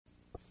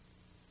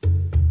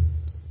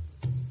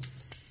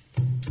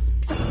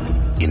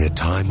in a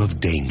time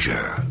of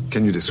danger.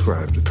 Can you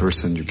describe the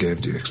person you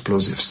gave the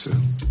explosives to?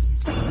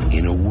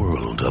 In a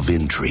world of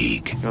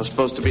intrigue. You're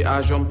supposed to be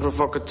agent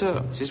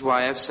provocateur. This is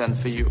why I've sent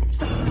for you.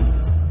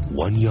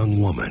 One young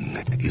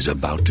woman is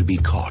about to be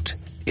caught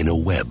in a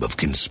web of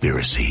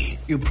conspiracy.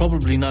 You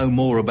probably know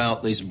more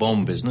about this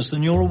bomb business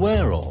than you're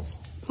aware of.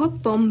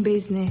 What bomb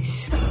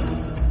business?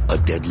 A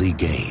deadly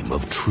game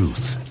of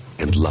truth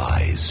and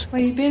lies.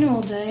 Where you been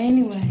all day,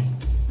 anyway?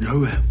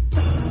 Nowhere.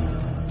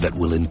 That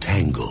will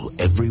entangle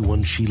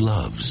everyone she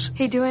loves.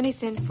 He'd do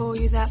anything for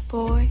you, that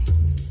boy.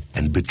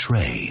 And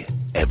betray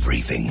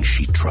everything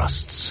she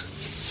trusts.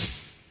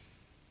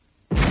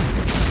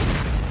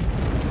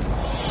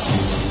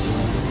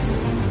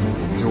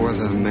 There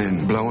was a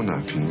man blown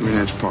up in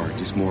Greenwich Park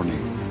this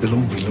morning. They'll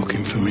all be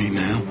looking for me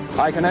now.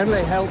 I can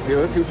only help you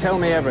if you tell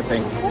me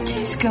everything. What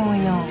is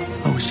going on?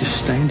 I was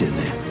just standing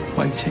there,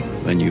 waiting,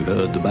 when you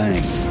heard the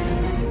bang.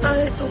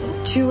 I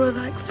thought you were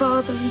like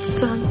father and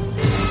son.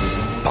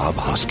 Bob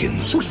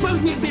Hoskins. Well,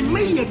 supposing it'd been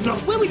me you'd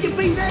lost. Where would you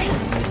be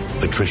then?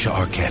 Patricia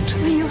Arquette.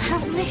 Will you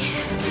help me?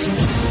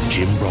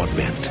 Jim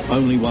Broadbent.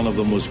 Only one of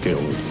them was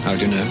killed. How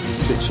do you know?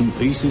 Bits and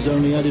pieces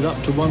only added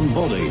up to one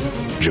body.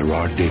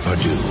 Gérard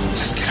Depardieu.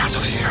 Just get out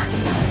of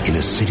here. In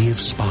a city of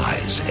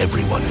spies,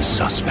 everyone is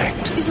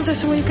suspect. Isn't there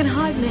somewhere you can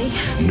hide me?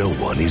 No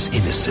one is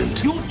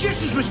innocent. You're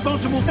just as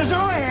responsible as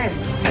I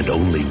am. And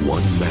only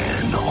one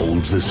man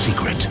holds the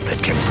secret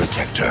that can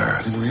protect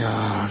her. And we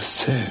are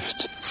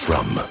saved.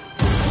 From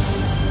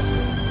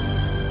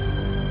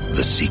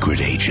The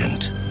Secret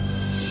Agent.